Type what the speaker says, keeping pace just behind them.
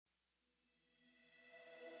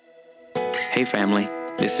Hey family,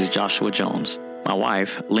 this is Joshua Jones. My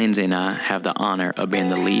wife, Lindsay, and I have the honor of being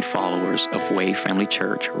the lead followers of Way Family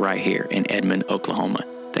Church right here in Edmond, Oklahoma.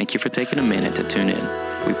 Thank you for taking a minute to tune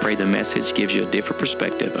in. We pray the message gives you a different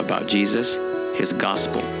perspective about Jesus, His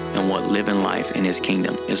gospel, and what living life in His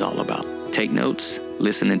kingdom is all about. Take notes,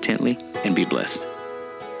 listen intently, and be blessed.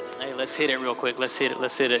 Hey, let's hit it real quick. Let's hit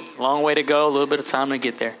it. Long way to go, a little bit of time to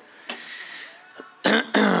get there.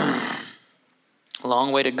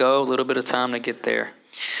 Long way to go, a little bit of time to get there.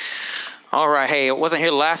 All right, hey, I wasn't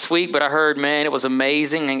here last week, but I heard, man, it was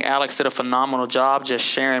amazing. And Alex did a phenomenal job just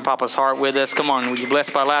sharing Papa's heart with us. Come on, were you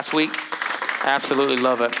blessed by last week? Absolutely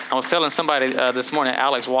love it. I was telling somebody this morning,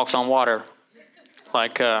 Alex walks on water,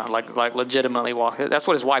 like legitimately walk. That's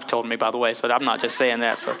what his wife told me, by the way, so I'm not just saying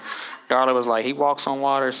that. So Darla was like, he walks on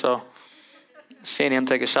water, so seeing him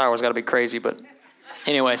take a shower has got to be crazy. But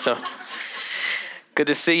anyway, so... Good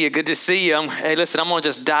to see you. Good to see you. Hey, listen, I'm going to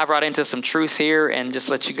just dive right into some truth here and just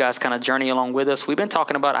let you guys kind of journey along with us. We've been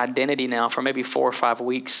talking about identity now for maybe 4 or 5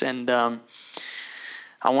 weeks, and I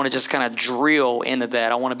want to just kind of drill into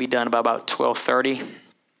that. I want to be done by about 12:30.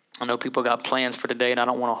 I know people got plans for today, and I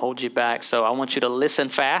don't want to hold you back, so I want you to listen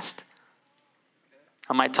fast.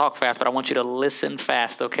 I might talk fast, but I want you to listen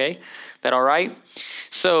fast, okay? That all right?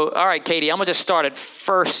 So, all right, Katie, I'm going to just start at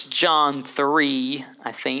 1 John 3,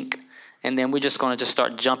 I think. And then we're just going to just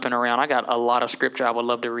start jumping around. I got a lot of scripture I would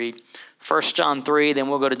love to read. 1 John 3, then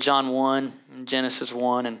we'll go to John 1, and Genesis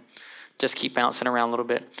 1, and just keep bouncing around a little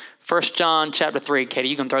bit. 1 John chapter 3. Katie,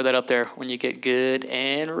 you can throw that up there when you get good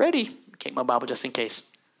and ready. Keep my Bible just in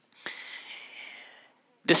case.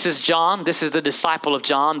 This is John. This is the disciple of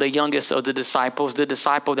John, the youngest of the disciples, the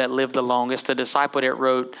disciple that lived the longest, the disciple that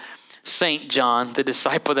wrote St. John, the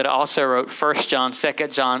disciple that also wrote 1 John, 2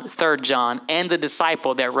 John, 3 John, and the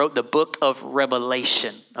disciple that wrote the book of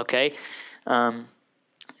Revelation, okay?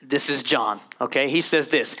 This is John, okay? He says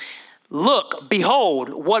this, "Look, behold,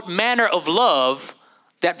 what manner of love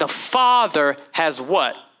that the Father has"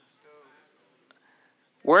 what?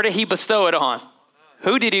 Where did he bestow it on?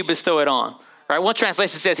 Who did he bestow it on? Right? One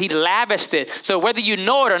translation says he lavished it. So whether you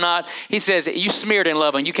know it or not, he says you smeared in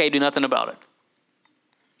love and you can't do nothing about it.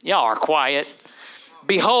 Y'all are quiet.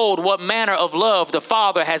 "Behold, what manner of love the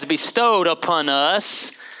Father has bestowed upon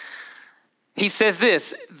us." He says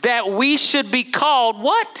this, that we should be called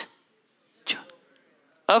what?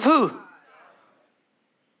 Of who?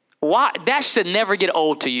 Why? That should never get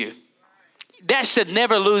old to you. That should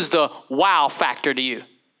never lose the wow factor to you.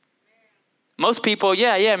 Most people,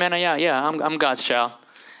 I'm God's child.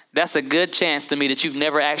 That's a good chance to me that you've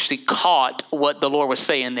never actually caught what the Lord was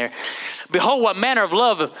saying there. "Behold, what manner of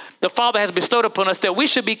love the Father has bestowed upon us that we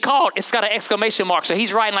should be called," it's got an exclamation mark, so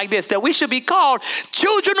he's writing like this, "that we should be called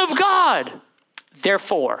children of God.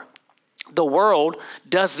 Therefore, the world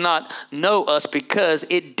does not know us because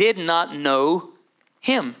it did not know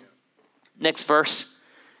Him." Next verse.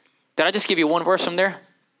 Did I just give you one verse from there?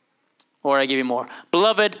 Or did I give you more?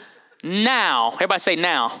 "Beloved, now," everybody say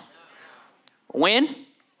now. When?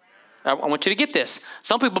 I want you to get this.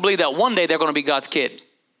 Some people believe that one day they're going to be God's kid.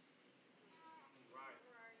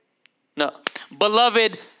 No.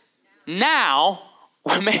 "Beloved, now,"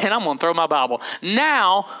 man, I'm going to throw my Bible.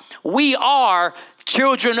 "Now we are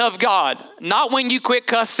children of God." Not when you quit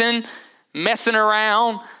cussing, messing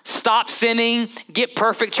around, stop sinning, get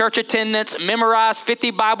perfect church attendance, memorize 50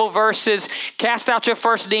 Bible verses, cast out your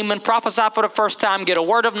first demon, prophesy for the first time, get a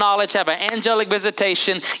word of knowledge, have an angelic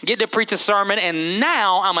visitation, get to preach a sermon, and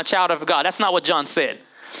now I'm a child of God. That's not what John said.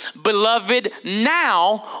 "Beloved,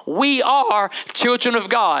 now we are children of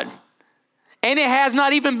God. And it has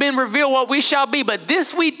not even been revealed what we shall be. But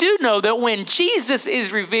this we do know, that when Jesus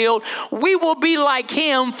is revealed, we will be like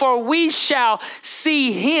Him, for we shall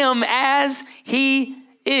see Him as He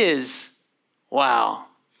is." Wow.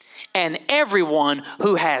 "And everyone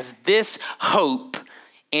who has this hope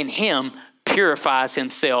in Him purifies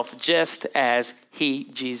himself just as He,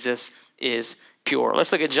 Jesus, is pure."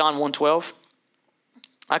 Let's look at John 1:12.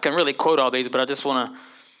 I can really quote all these, but I just want to,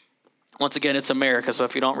 once again, it's America, so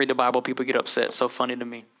if you don't read the Bible, people get upset. So funny to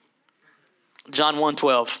me. John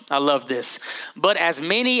 1:12. I love this. "But as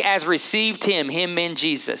many as received Him in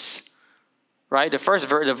Jesus," right? The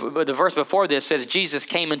verse before this says Jesus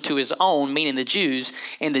came into His own, meaning the Jews,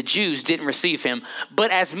 and the Jews didn't receive Him.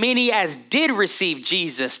 "But as many as did receive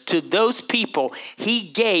Jesus, to those people He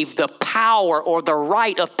gave the power," or the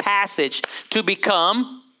right of passage, "to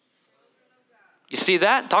become," you see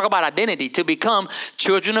that? Talk about identity. "To become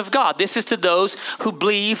children of God." This is to those who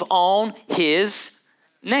believe on His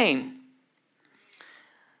name.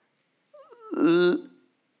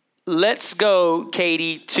 Let's go,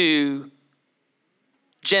 Katie, to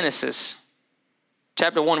Genesis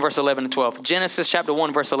chapter 1, verse 11 and 12. Genesis chapter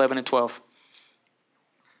 1, verse 11 and 12.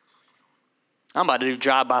 I'm about to do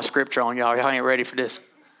drive-by scripture on y'all. Y'all ain't ready for this.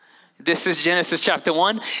 This is Genesis chapter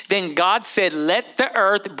 1. Then God said, let the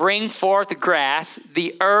earth bring forth grass,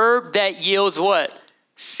 the herb that yields what?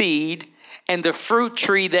 Seed, and the fruit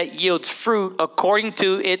tree that yields fruit according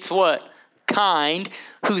to its what? Kind,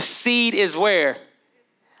 whose seed is where?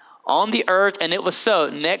 On the earth, and it was so.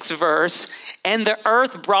 Next verse. And the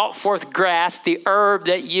earth brought forth grass, the herb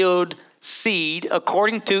that yield seed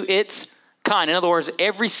according to its kind. In other words,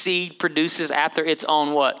 every seed produces after its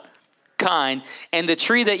own what? Kind. And the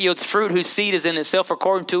tree that yields fruit, whose seed is in itself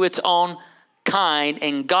according to its own kind.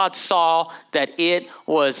 And God saw that it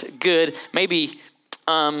was good. Maybe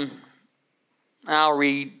I'll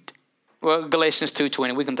read Galatians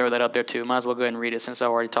 2:20. We can throw that up there too. Might as well go ahead and read it since I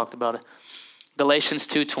already talked about it. Galatians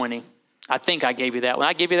 2:20. I think I gave you that one.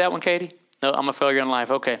 I give you that one, Katie? No, I'm a failure in life.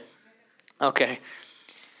 Okay.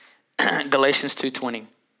 Galatians 2:20.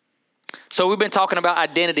 So we've been talking about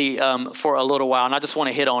identity for a little while, and I just want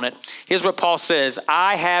to hit on it. Here's what Paul says.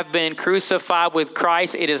 I have been crucified with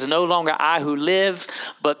Christ. It is no longer I who lives,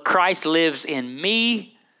 but Christ lives in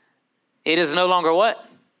me. It is no longer what?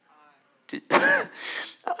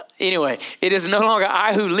 Anyway, it is no longer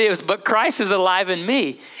I who lives, but Christ is alive in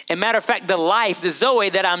me. And matter of fact, the life, the Zoe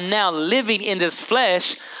that I'm now living in this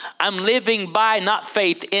flesh, I'm living by not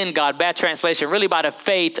faith in God, bad translation, really by the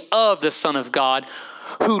faith of the Son of God,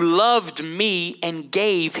 who loved me and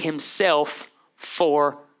gave himself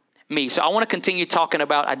for me. So I want to continue talking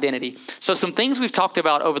about identity. So some things we've talked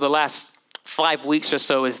about over the last 5 weeks or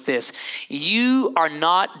so is this. You are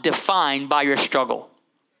not defined by your struggle.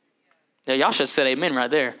 Now, y'all should have said amen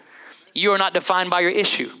right there. You are not defined by your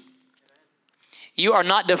issue. You are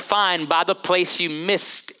not defined by the place you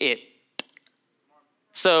missed it.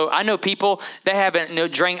 So I know people that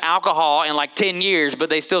haven't drank alcohol in like 10 years, but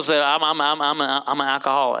they still say, I'm an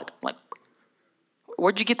alcoholic. Like,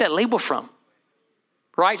 where'd you get that label from?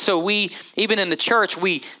 Right? So we, even in the church,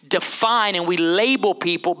 we define and we label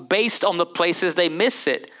people based on the places they miss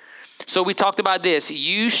it. So we talked about this.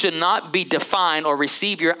 You should not be defined or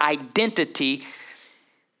receive your identity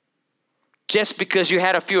just because you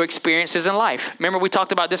had a few experiences in life. Remember, we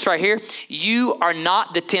talked about this right here. You are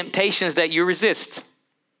not the temptations that you resist.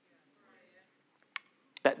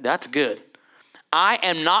 That's good. I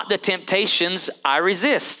am not the temptations I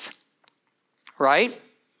resist. Right?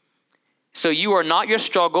 So you are not your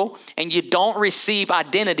struggle, and you don't receive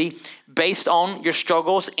identity based on your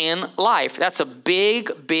struggles in life. That's a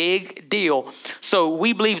big, big deal. So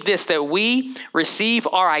we believe this, that we receive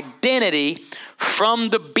our identity from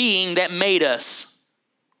the being that made us.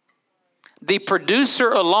 The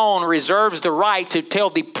producer alone reserves the right to tell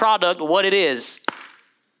the product what it is.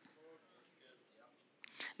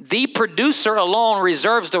 The producer alone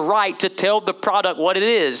reserves the right to tell the product what it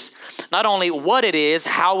is. Not only what it is,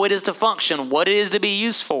 how it is to function, what it is to be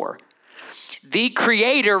used for. The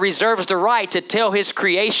creator reserves the right to tell his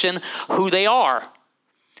creation who they are,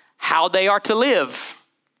 how they are to live.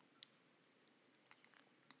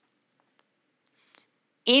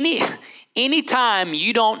 Anytime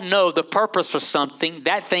you don't know the purpose for something,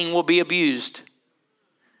 that thing will be abused.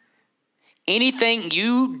 Anything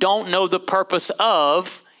you don't know the purpose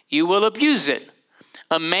of, you will abuse it.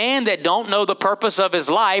 A man that don't know the purpose of his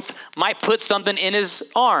life might put something in his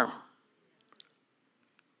arm.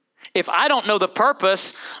 If I don't know the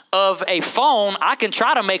purpose of a phone, I can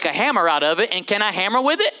try to make a hammer out of it. And can I hammer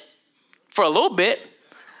with it? For a little bit.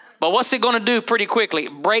 But what's it going to do pretty quickly?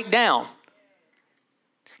 Break down.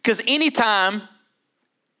 Because anytime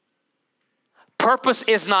purpose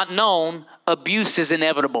is not known, abuse is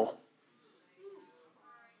inevitable.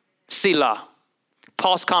 Selah.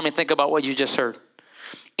 Pause, comment, think about what you just heard.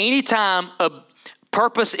 Anytime a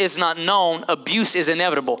purpose is not known, abuse is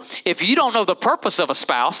inevitable. If you don't know the purpose of a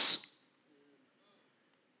spouse,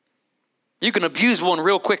 you can abuse one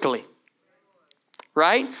real quickly.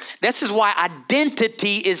 Right? This is why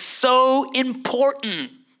identity is so important.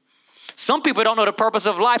 Some people don't know the purpose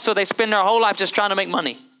of life, so they spend their whole life just trying to make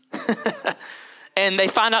money. And they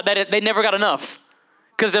find out that they never got enough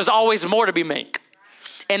because there's always more to be made.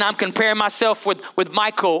 And I'm comparing myself with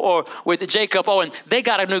Michael or with Jacob. Oh, and they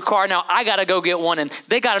got a new car. Now I got to go get one. And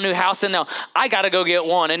they got a new house. And now I got to go get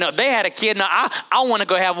one. And they had a kid. Now I want to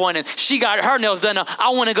go have one. And she got her nails done. Now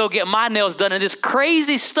I want to go get my nails done. And this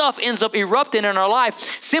crazy stuff ends up erupting in our life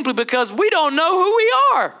simply because we don't know who we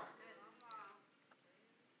are.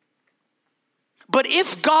 But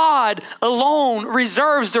if God alone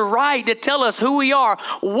reserves the right to tell us who we are,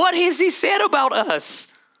 what has he said about us?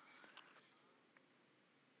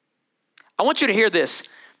 I want you to hear this.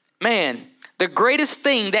 Man, The greatest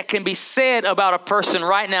thing that can be said about a person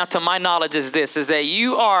right now, to my knowledge, is this, is that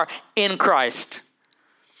you are in Christ.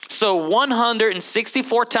 So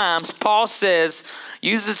 164 times, Paul says,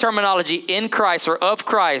 uses the terminology in Christ or of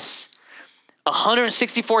Christ,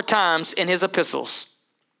 164 times in his epistles.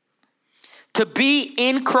 To be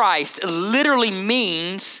in Christ literally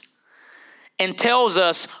means and tells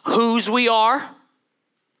us whose we are.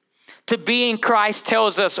 To be in Christ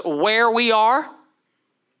tells us where we are.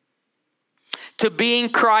 To be in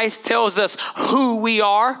Christ tells us who we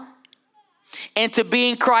are. And to be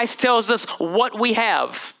in Christ tells us what we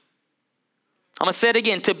have. I'm going to say it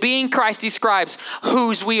again. To be in Christ describes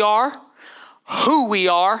whose we are, who we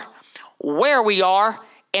are, where we are,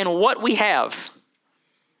 and what we have.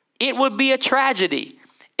 It would be a tragedy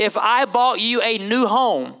if I bought you a new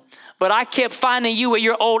home, but I kept finding you at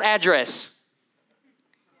your old address.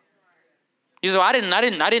 You say, I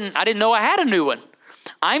didn't know I had a new one.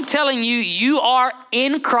 I'm telling you, you are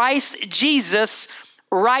in Christ Jesus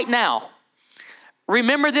right now.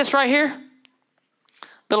 Remember this right here?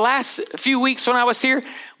 The last few weeks when I was here,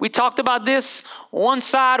 we talked about this. One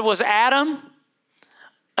side was Adam.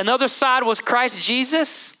 Another side was Christ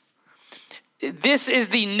Jesus. This is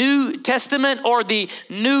the New Testament or the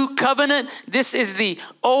New Covenant. This is the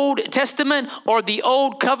Old Testament or the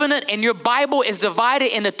Old Covenant. And your Bible is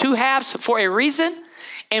divided into two halves for a reason.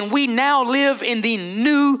 And we now live in the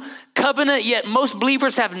New Covenant, yet most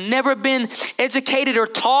believers have never been educated or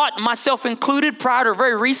taught, myself included, prior to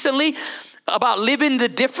very recently, about living the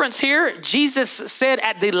difference here. Jesus said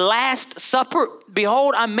at the Last Supper,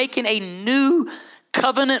 behold, I'm making a new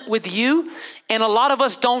covenant with you. And a lot of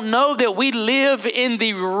us don't know that we live in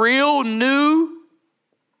the real new.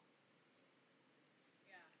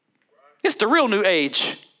 It's the real new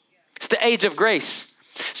age. It's the age of grace.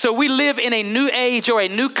 So we live in a new age or a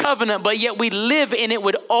new covenant, but yet we live in it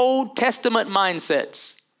with Old Testament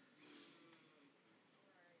mindsets.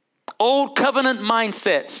 Old covenant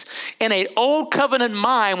mindsets. In an old covenant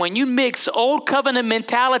mind, when you mix old covenant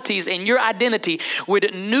mentalities in your identity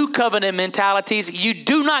with new covenant mentalities, you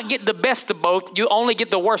do not get the best of both. You only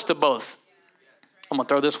get the worst of both. I'm going to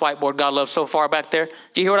throw this whiteboard God loves so far back there.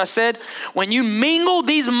 Do you hear what I said? When you mingle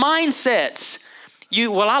these mindsets,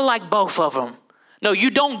 I like both of them. No,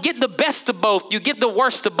 you don't get the best of both. You get the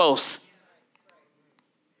worst of both.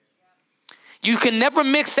 You can never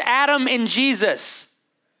mix Adam and Jesus.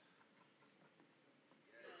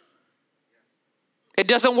 It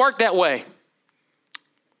doesn't work that way.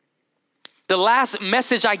 The last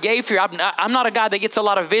message I gave here, I'm not a guy that gets a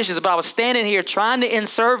lot of visions, but I was standing here trying to end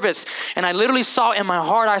service, and I literally saw in my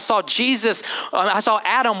heart, I saw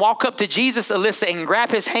Adam walk up to Jesus, Alyssa, and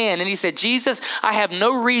grab his hand, and he said, Jesus, I have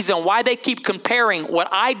no reason why they keep comparing what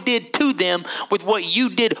I did to them with what you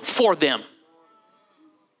did for them.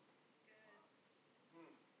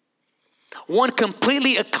 One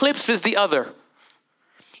completely eclipses the other.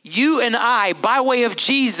 You and I, by way of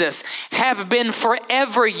Jesus, have been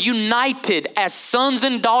forever united as sons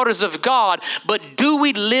and daughters of God, but do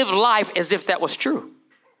we live life as if that was true?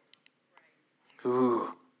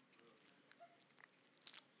 Ooh.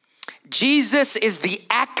 Jesus is the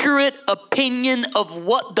accurate opinion of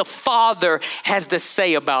what the Father has to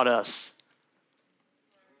say about us.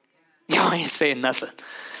 Y'all ain't saying nothing.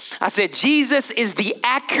 I said, Jesus is the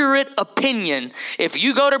accurate opinion. If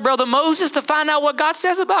you go to Brother Moses to find out what God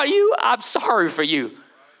says about you, I'm sorry for you.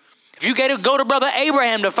 If you go to Brother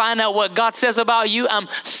Abraham to find out what God says about you, I'm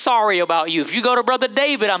sorry about you. If you go to Brother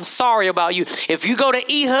David, I'm sorry about you. If you go to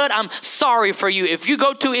Ehud, I'm sorry for you. If you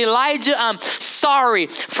go to Elijah, I'm sorry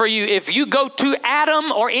for you. If you go to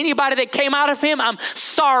Adam or anybody that came out of him, I'm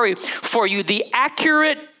sorry for you. The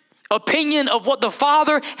accurate opinion of what the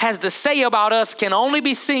Father has to say about us can only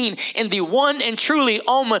be seen in the one and true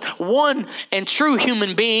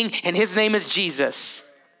human being, and his name is Jesus.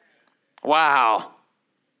 Wow.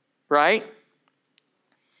 Right?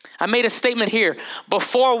 I made a statement here.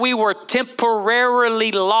 Before we were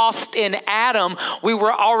temporarily lost in Adam, we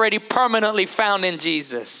were already permanently found in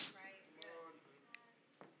Jesus.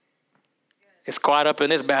 It's quiet up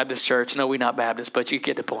in this Baptist church. No, we're not Baptist, but you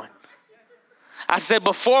get the point. I said,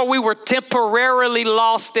 before we were temporarily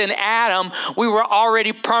lost in Adam, we were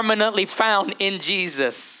already permanently found in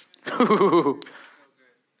Jesus.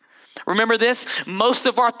 Remember this? Most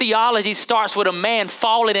of our theology starts with a man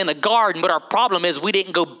falling in a garden, but our problem is we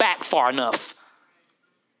didn't go back far enough.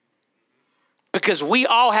 Because we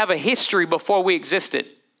all have a history before we existed.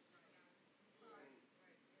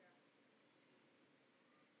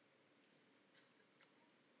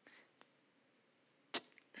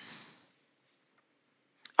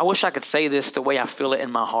 I wish I could say this the way I feel it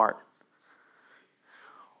in my heart.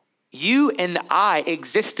 You and I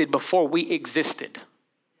existed before we existed.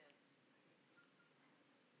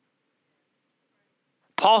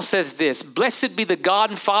 Paul says this, blessed be the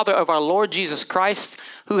God and Father of our Lord Jesus Christ,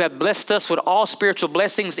 who have blessed us with all spiritual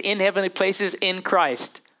blessings in heavenly places in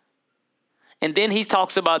Christ. And then he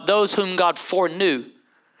talks about those whom God foreknew,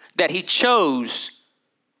 that he chose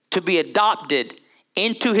to be adopted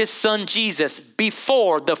into his son Jesus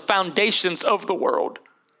before the foundations of the world.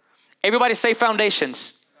 Everybody say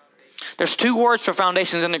foundations. There's two words for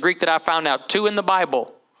foundations in the Greek that I found out, two in the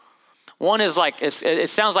Bible. One is like, it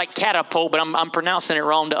sounds like catapult, but I'm pronouncing it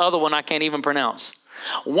wrong. The other one I can't even pronounce.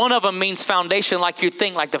 One of them means foundation like you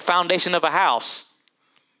think, like the foundation of a house.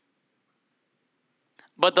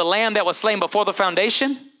 But the lamb that was slain before the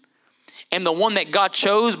foundation and the one that God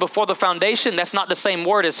chose before the foundation, that's not the same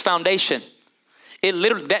word as foundation. It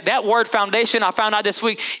literally, that word foundation, I found out this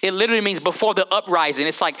week, it literally means before the uprising.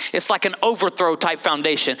 It's like an overthrow type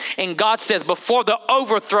foundation. And God says, before the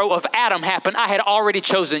overthrow of Adam happened, I had already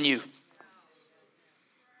chosen you.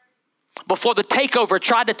 Before the takeover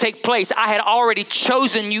tried to take place, I had already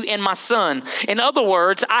chosen you in my son. In other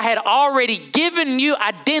words, I had already given you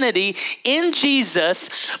identity in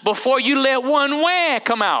Jesus before you let one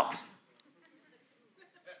come out.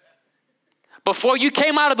 Before you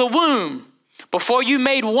came out of the womb. Before you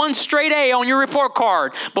made one straight A on your report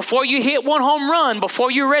card, before you hit one home run, before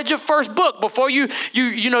you read your first book, before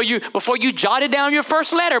before you jotted down your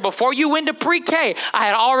first letter, before you went to pre-K, I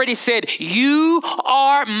had already said, you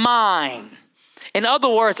are mine. In other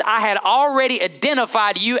words, I had already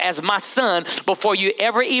identified you as my son before you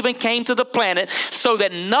ever even came to the planet, so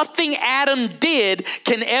that nothing Adam did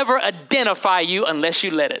can ever identify you unless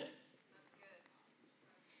you let it.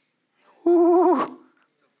 Ooh.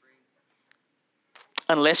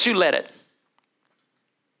 Unless you let it.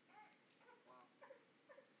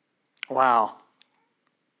 Wow.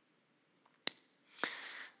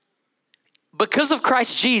 Because of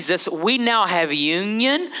Christ Jesus, we now have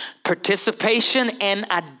union, participation, and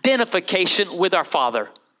identification with our Father.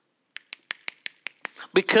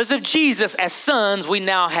 Because of Jesus, as sons, we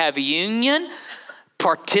now have union,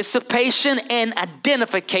 participation, and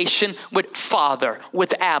identification with Father,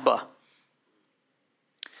 with Abba.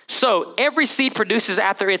 So every seed produces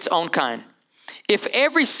after its own kind. If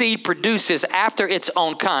every seed produces after its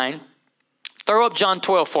own kind, throw up John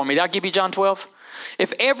 12 for me. Did I give you John 12?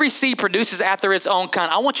 If every seed produces after its own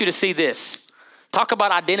kind, I want you to see this. Talk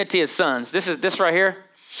about identity as sons. This right here.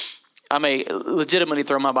 I may legitimately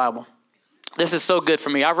throw my Bible. This is so good for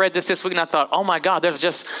me. I read this week and I thought, oh my God, there's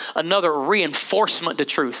just another reinforcement to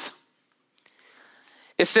truth.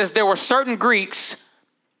 It says there were certain Greeks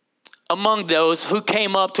among those who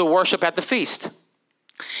came up to worship at the feast.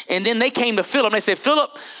 And then they came to Philip and they said,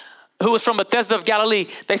 Philip, who was from Bethesda of Galilee,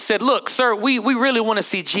 they said, look, sir, we really want to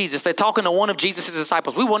see Jesus. They're talking to one of Jesus'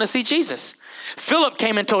 disciples. We want to see Jesus. Philip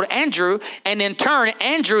came and told Andrew, and in turn,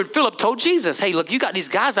 Andrew and Philip told Jesus, hey, look, you got these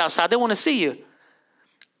guys outside. They want to see you.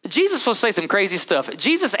 Jesus will say some crazy stuff.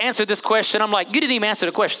 Jesus answered this question. I'm like, you didn't even answer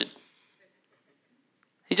the question.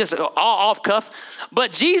 He just all off cuff.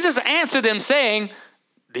 But Jesus answered them saying,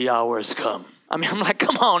 the hour has come. I mean, I'm like,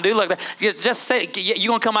 come on, dude. Like, just say, you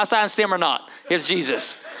gonna come outside and see him or not? Here's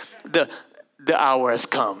Jesus. The hour has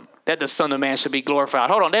come that the Son of Man should be glorified.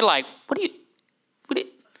 Hold on. They're like, what do you,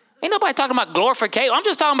 ain't nobody talking about glorification. I'm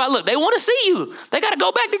just talking about, look, they want to see you. They got to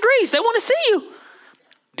go back to Greece. They want to see you.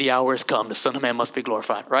 The hour has come. The Son of Man must be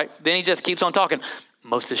glorified, right? Then he just keeps on talking.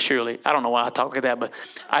 Most assuredly. I don't know why I talk like that, but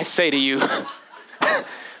I say to you,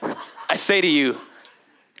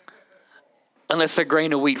 unless a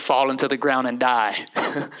grain of wheat fall into the ground and die.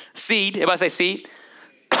 Seed, everybody say seed?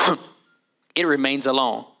 It remains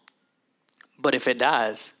alone. But if it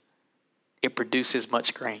dies, it produces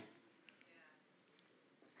much grain.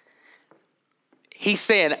 He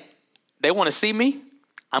said, they want to see me?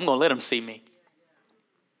 I'm going to let them see me.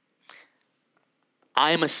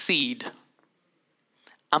 I am a seed.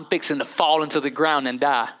 I'm fixing to fall into the ground and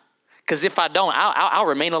die. Because if I don't, I'll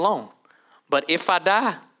remain alone. But if I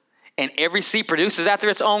die, and every seed produces after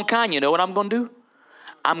its own kind, you know what I'm going to do?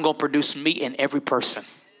 I'm going to produce meat in every person.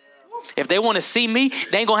 If they want to see me,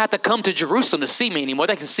 they ain't going to have to come to Jerusalem to see me anymore.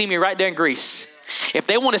 They can see me right there in Greece. If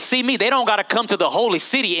they want to see me, they don't got to come to the holy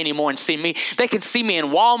city anymore and see me. They can see me in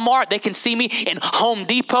Walmart. They can see me in Home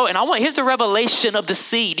Depot. And here's the revelation of the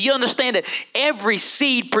seed. Do you understand that every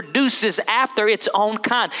seed produces after its own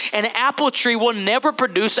kind? An apple tree will never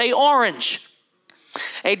produce an orange.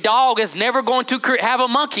 A dog is never going to have a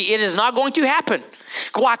monkey. It is not going to happen.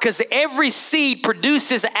 Why? Because every seed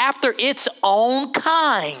produces after its own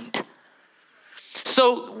kind.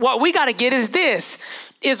 So what we got to get is this.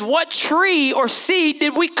 is what tree or seed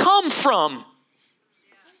did we come from?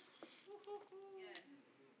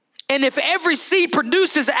 And if every seed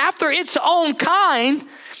produces after its own kind,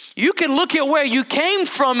 you can look at where you came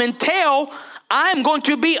from and tell, I'm going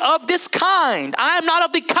to be of this kind. I am not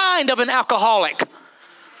of the kind of an alcoholic.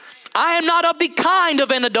 I am not of the kind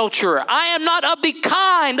of an adulterer. I am not of the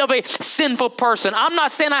kind of a sinful person. I'm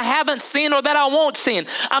not saying I haven't sinned or that I won't sin.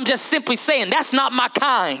 I'm just simply saying that's not my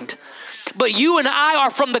kind. But you and I are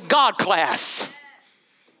from the God class.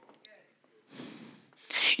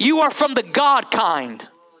 You are from the God kind.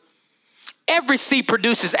 Every seed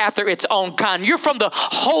produces after its own kind. You're from the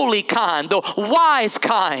holy kind, the wise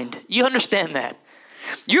kind. You understand that?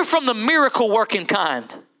 You're from the miracle working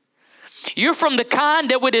kind. You're from the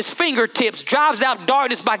kind that with his fingertips drives out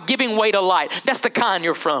darkness by giving way to light. That's the kind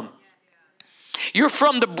you're from. You're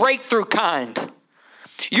from the breakthrough kind.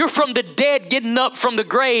 You're from the dead getting up from the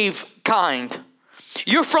grave kind.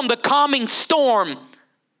 You're from the calming storm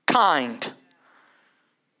kind.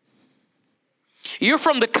 You're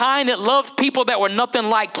from the kind that loved people that were nothing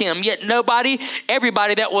like him, yet everybody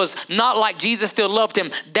that was not like Jesus still loved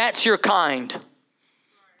him. That's your kind.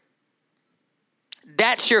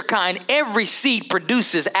 That's your kind. Every seed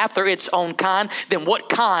produces after its own kind. Then what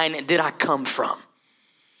kind did I come from?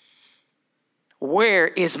 Where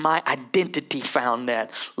is my identity found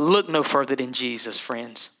at? Look no further than Jesus,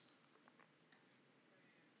 friends.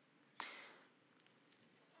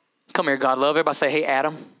 Come here, God love. Everybody say, hey,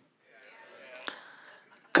 Adam.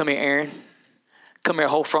 Come here, Aaron. Come here,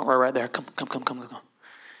 whole front row right there. Come.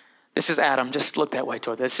 This is Adam. Just look that way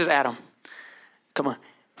toward this. This is Adam. Come on.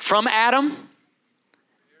 From Adam,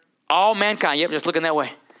 all mankind. Yep, just looking that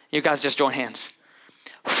way. You guys just join hands.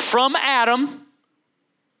 From Adam,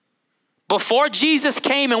 before Jesus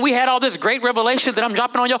came and we had all this great revelation that I'm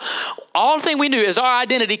dropping on y'all, all the thing we knew is our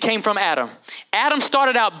identity came from Adam. Adam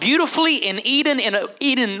started out beautifully in Eden.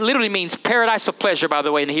 Eden literally means paradise of pleasure, by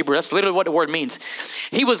the way, in Hebrew. That's literally what the word means.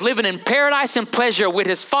 He was living in paradise and pleasure with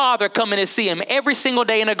his father coming to see him every single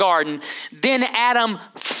day in the garden. Then Adam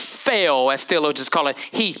fell, as theologians call it.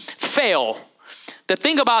 He fell. The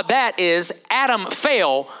thing about that is Adam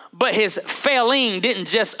fell, but his failing didn't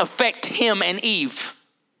just affect him and Eve.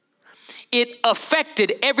 It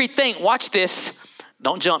affected everything. Watch this.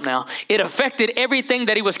 Don't jump now. It affected everything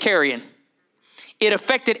that he was carrying. It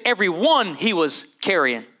affected everyone he was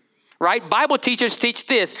carrying. Right? Bible teachers teach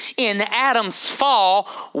this. In Adam's fall,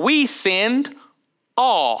 we sinned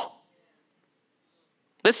all.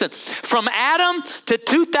 Listen, from Adam to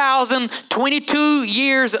 2022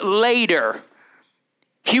 years later,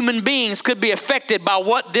 human beings could be affected by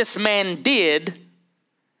what this man did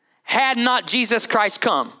had not Jesus Christ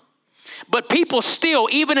come. But people still,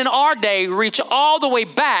 even in our day, reach all the way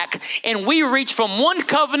back, and we reach from one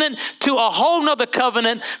covenant to a whole nother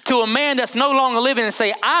covenant to a man that's no longer living and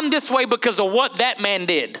say, I'm this way because of what that man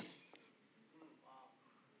did.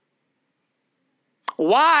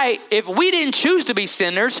 Why, if we didn't choose to be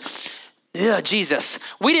sinners, Jesus,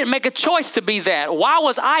 we didn't make a choice to be that. Why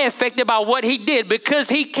was I affected by what he did? Because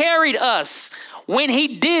he carried us when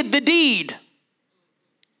he did the deed.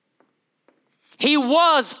 He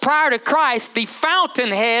was, prior to Christ, the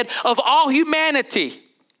fountainhead of all humanity.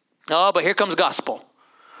 Oh, but here comes gospel.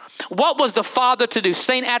 What was the Father to do?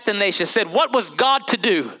 St. Athanasius said, what was God to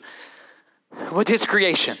do with his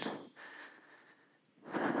creation?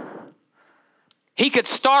 He could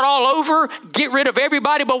start all over, get rid of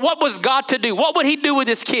everybody, but what was God to do? What would he do with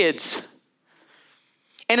his kids?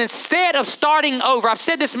 And instead of starting over, I've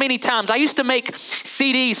said this many times, I used to make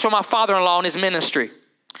CDs for my father-in-law in his ministry.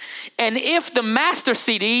 And if the master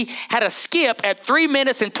CD had a skip at 3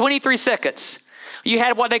 minutes and 23 seconds, you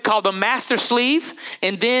had what they call the master sleeve,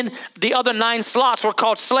 and then the other 9 slots were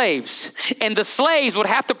called slaves. And the slaves would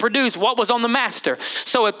have to produce what was on the master.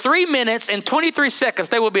 So at 3 minutes and 23 seconds,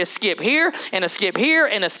 there would be a skip here, and a skip here,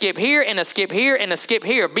 and a skip here, and a skip here, and a skip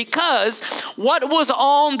here. Because what was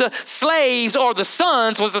on the slaves or the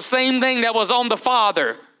sons was the same thing that was on the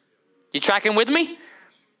father. You tracking with me?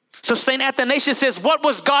 So St. Athanasius says, what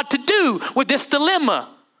was God to do with this dilemma?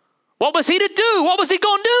 What was he to do? What was he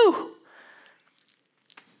going to do?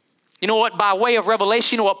 You know what? By way of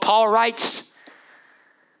revelation, you know what Paul writes?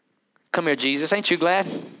 Come here, Jesus. Ain't you glad?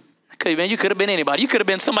 You could have been anybody. You could have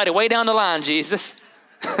been somebody way down the line, Jesus.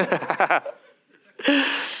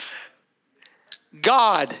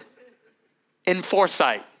 God, in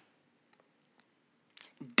foresight,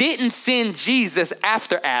 didn't send Jesus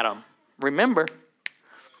after Adam. Remember,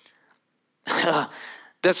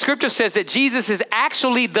 the scripture says that Jesus is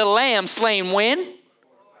actually the lamb slain when?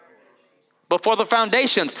 Before the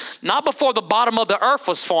foundations, not before the bottom of the earth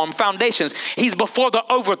was formed, foundations. He's before the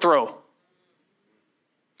overthrow.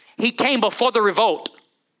 He came before the revolt.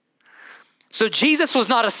 So Jesus was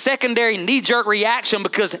not a secondary knee-jerk reaction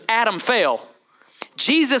because Adam fell.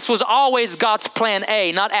 Jesus was always God's plan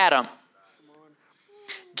A, not Adam.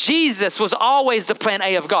 Jesus was always the plan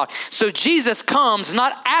A of God. So Jesus comes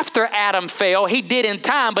not after Adam fell. He did in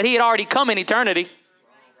time, but he had already come in eternity.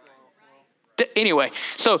 Anyway,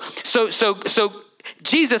 so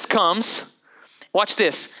Jesus comes, watch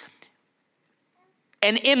this.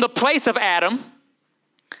 And in the place of Adam,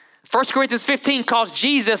 1 Corinthians 15 calls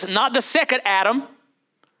Jesus not the second Adam,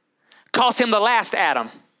 calls him the last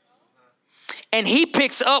Adam. And he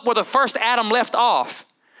picks up where the first Adam left off.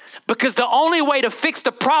 Because the only way to fix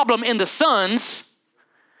the problem in the sons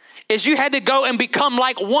is you had to go and become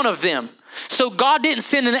like one of them. So God didn't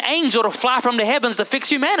send an angel to fly from the heavens to fix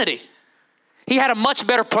humanity. He had a much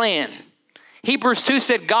better plan. Hebrews 2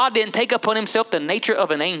 said God didn't take upon himself the nature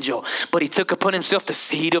of an angel, but he took upon himself the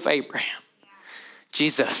seed of Abraham.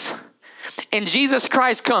 Jesus. And Jesus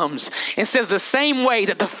Christ comes and says the same way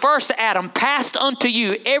that the first Adam passed unto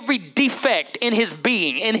you every defect in his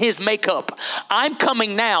being, in his makeup. I'm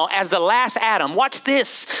coming now as the last Adam. Watch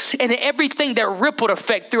this. And everything that rippled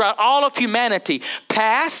effect throughout all of humanity,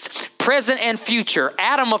 past, present, and future.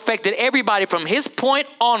 Adam affected everybody from his point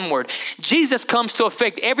onward. Jesus comes to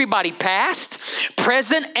affect everybody past,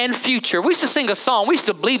 present, and future. We used to sing a song. We used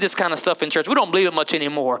to believe this kind of stuff in church. We don't believe it much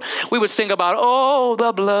anymore. We would sing about, oh,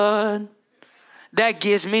 the blood that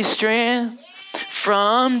gives me strength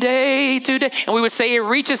from day to day. And we would say it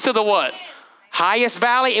reaches to the what? Highest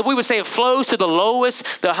valley. And we would say it flows to the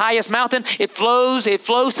lowest, the highest mountain. It flows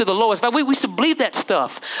to the lowest valley. We used to believe that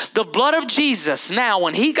stuff. The blood of Jesus, now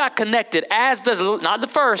when he got connected as not the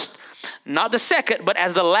first, not the second, but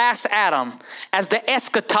as the last Adam, as the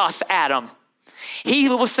eschatos Adam, he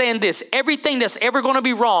was saying this: everything that's ever going to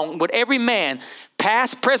be wrong with every man,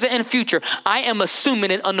 past, present, and future, I am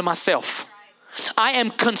assuming it unto myself. I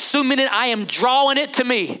am consuming it. I am drawing it to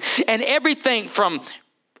me. And everything from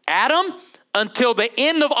Adam until the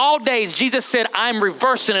end of all days, Jesus said, I'm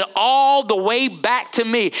reversing it all the way back to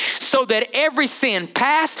me, so that every sin,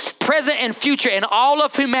 past, present, and future, and all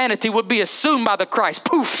of humanity would be assumed by the Christ.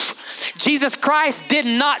 Poof. Jesus Christ did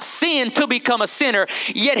not sin to become a sinner,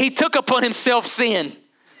 yet he took upon himself sin.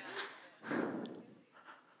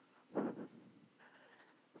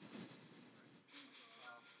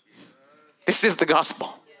 This is the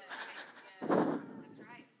gospel.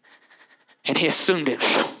 And he assumed it.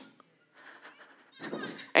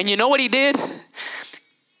 And you know what he did?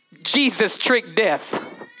 Jesus tricked death.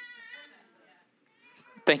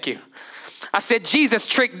 Thank you. I said, Jesus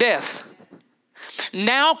tricked death.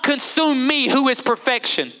 Now consume me, who is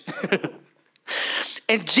perfection.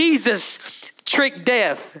 And Jesus tricked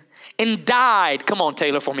death and died. Come on,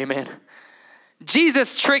 Taylor, for me, man.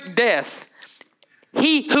 Jesus tricked death.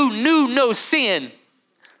 He who knew no sin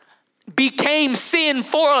became sin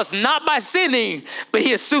for us, not by sinning, but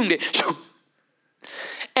he assumed it.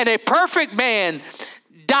 And a perfect man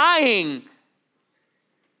dying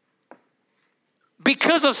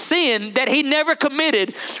because of sin that he never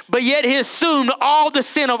committed, but yet he assumed all the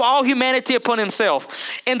sin of all humanity upon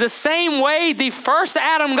himself. In the same way the first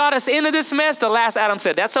Adam got us into this mess, the last Adam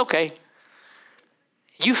said, that's okay.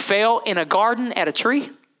 You fell in a garden at a tree.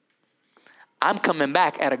 I'm coming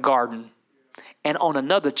back at a garden and on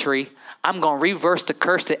another tree. I'm going to reverse the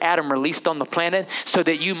curse that Adam released on the planet so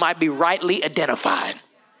that you might be rightly identified.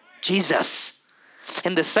 Jesus.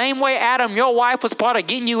 In the same way, Adam, your wife was part of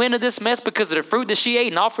getting you into this mess because of the fruit that she ate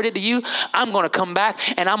and offered it to you. I'm going to come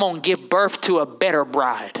back and I'm going to give birth to a better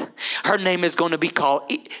bride. Her name is going to be called,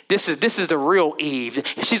 this is the real Eve.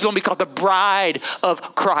 She's going to be called the bride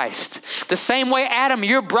of Christ. The same way, Adam,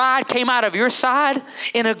 your bride came out of your side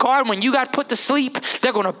in a garden when you got put to sleep.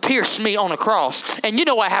 They're going to pierce me on a cross. And you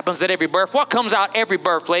know what happens at every birth? What comes out every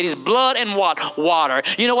birth, ladies? Blood and what? Water.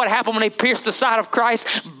 You know what happened when they pierced the side of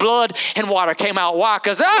Christ? Blood and water came out. Why?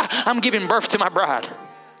 Because I'm giving birth to my bride.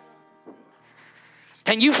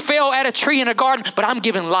 And you fell at a tree in a garden, but I'm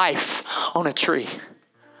giving life on a tree.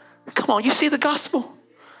 Come on, you see the gospel?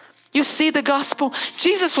 You see the gospel?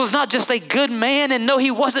 Jesus was not just a good man, and no,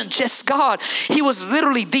 he wasn't just God. He was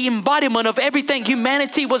literally the embodiment of everything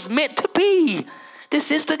humanity was meant to be.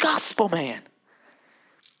 This is the gospel, man.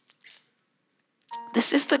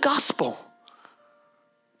 This is the gospel.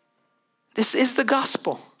 This is the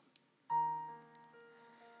gospel.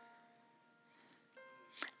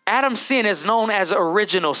 Adam's sin is known as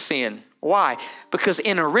original sin. Why? Because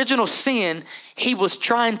in original sin, he was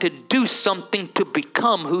trying to do something to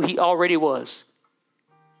become who he already was.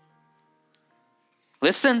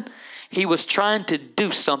 Listen, he was trying to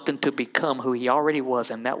do something to become who he already was,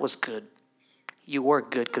 and that was good. You were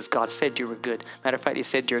good because God said you were good. Matter of fact, he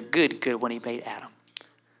said you're good when he made Adam.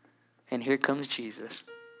 And here comes Jesus,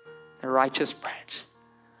 the righteous branch.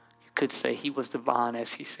 You could say he was the vine,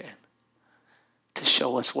 as he said, to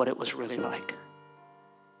show us what it was really like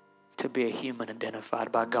to be a human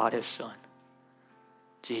identified by God, his son.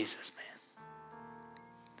 Jesus, man.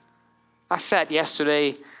 I sat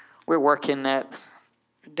yesterday, we're working at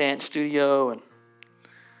dance studio, and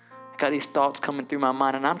got these thoughts coming through my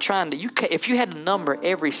mind, and I'm trying to, if you had to number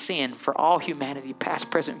every sin for all humanity, past,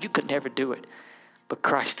 present, you could never do it. But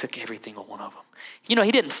Christ took every single one of them. You know,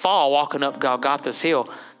 he didn't fall walking up Golgotha's hill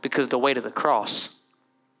because the weight of the cross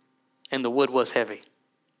and the wood was heavy.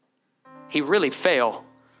 He really fell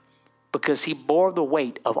because he bore the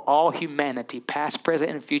weight of all humanity, past, present,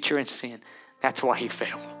 and future in sin. That's why he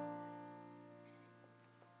fell.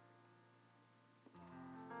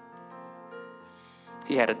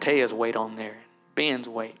 He had Ataya's weight on there, Ben's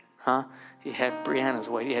weight, huh? He had Brianna's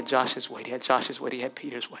weight, he had Josh's weight, he had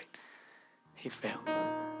Peter's weight. He fell.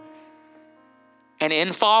 And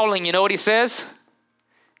in falling, you know what he says?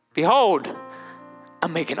 Behold,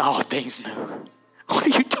 I'm making all things new. What are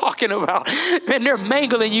you talking about? Man, they're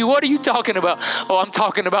mangling you. What are you talking about? Oh, I'm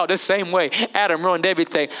talking about the same way Adam ruined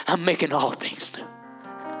everything. I'm making all things new.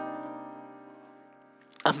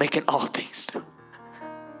 I'm making all things new.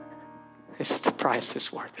 This is the price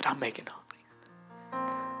it's worth it. I'm making all things.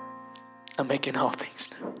 I'm making all things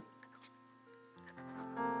new.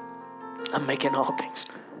 I'm making all things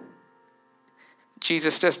new.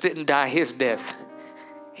 Jesus just didn't die his death.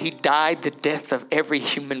 He died the death of every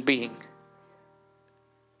human being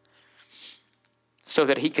so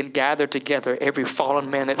that he can gather together every fallen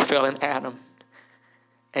man that fell in Adam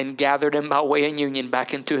and gather them by way of union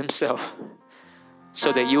back into himself,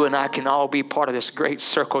 so that you and I can all be part of this great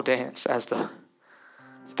circle dance, as the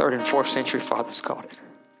 3rd and 4th century fathers called it.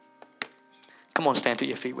 Come on, stand to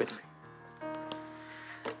your feet with me.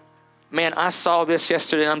 Man, I saw this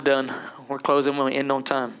yesterday, and I'm done. We're closing when we end on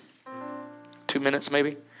time. 2 minutes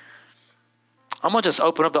maybe. I'm going to just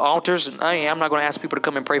open up the altars, and I'm not going to ask people to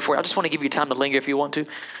come and pray for you. I just want to give you time to linger if you want to.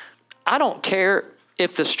 I don't care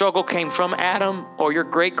if the struggle came from Adam or your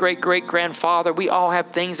great-great-great-grandfather. We all have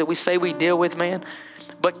things that we say we deal with, man.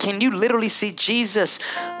 But can you literally see Jesus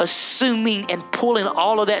assuming and pulling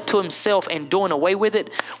all of that to himself and doing away with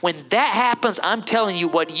it? When that happens, I'm telling you,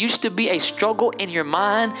 what used to be a struggle in your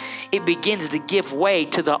mind, it begins to give way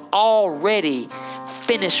to the already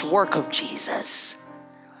finished work of Jesus.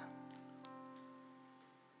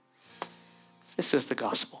 This is the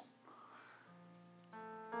gospel.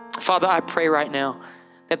 Father, I pray right now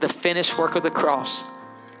that the finished work of the cross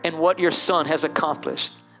and what your son has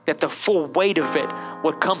accomplished, that the full weight of it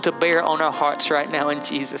would come to bear on our hearts right now in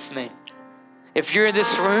Jesus' name. If you're in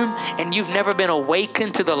this room and you've never been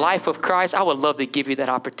awakened to the life of Christ, I would love to give you that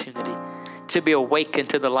opportunity to be awakened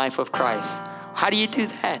to the life of Christ. How do you do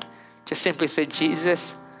that? Just simply say,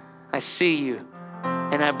 Jesus, I see you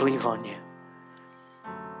and I believe on you.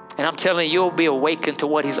 And I'm telling you, you'll be awakened to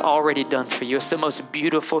what he's already done for you. It's the most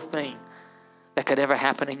beautiful thing that could ever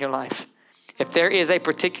happen in your life. If there is a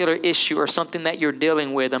particular issue or something that you're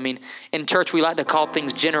dealing with, I mean, in church, we like to call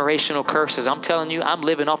things generational curses. I'm telling you, I'm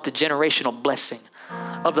living off the generational blessing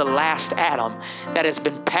of the last Adam that has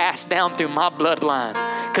been passed down through my bloodline,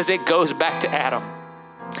 because it goes back to Adam.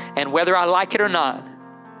 And whether I like it or not,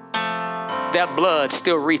 that blood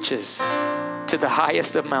still reaches to the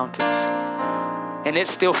highest of mountains. And it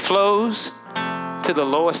still flows to the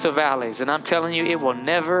lowest of valleys. And I'm telling you, it will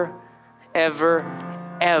never, ever,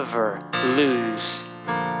 ever lose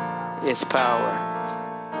its power.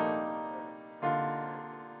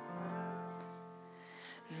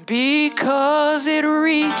 Because it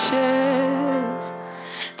reaches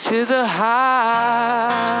to the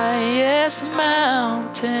highest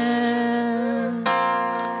mountain,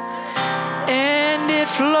 and it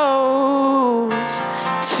flows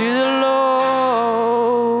to the lowest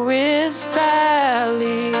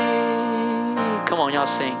valley. Come on, y'all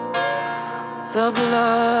sing. The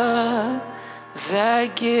blood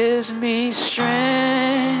that gives me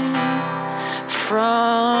strength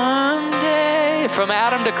from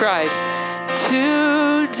Adam to Christ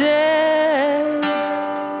today.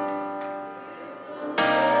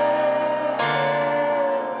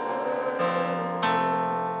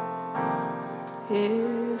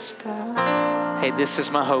 Is power. Hey, this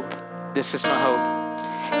is my hope. This is my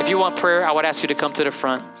hope. If you want prayer, I would ask you to come to the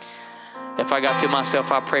front. If I got to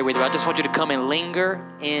myself, I'll pray with you. I just want you to come and linger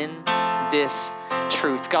in this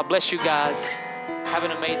truth. God bless you guys. Have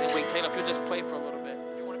an amazing week. Taylor, if you'll just play for a little bit.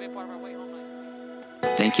 If you want to be a part of our way home night.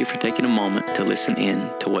 Thank you for taking a moment to listen in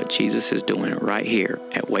to what Jesus is doing right here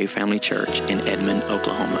at Way Family Church in Edmond,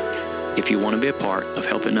 Oklahoma. If you want to be a part of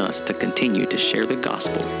helping us to continue to share the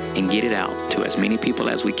gospel and get it out to as many people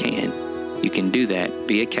as we can, you can do that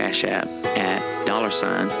via Cash App at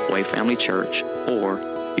 $Way Family Church,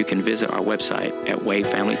 or you can visit our website at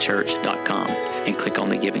wayfamilychurch.com and click on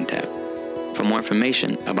the Giving tab. For more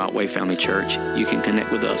information about Way Family Church, you can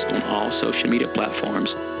connect with us on all social media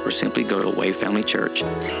platforms or simply go to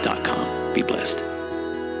wayfamilychurch.com. Be blessed.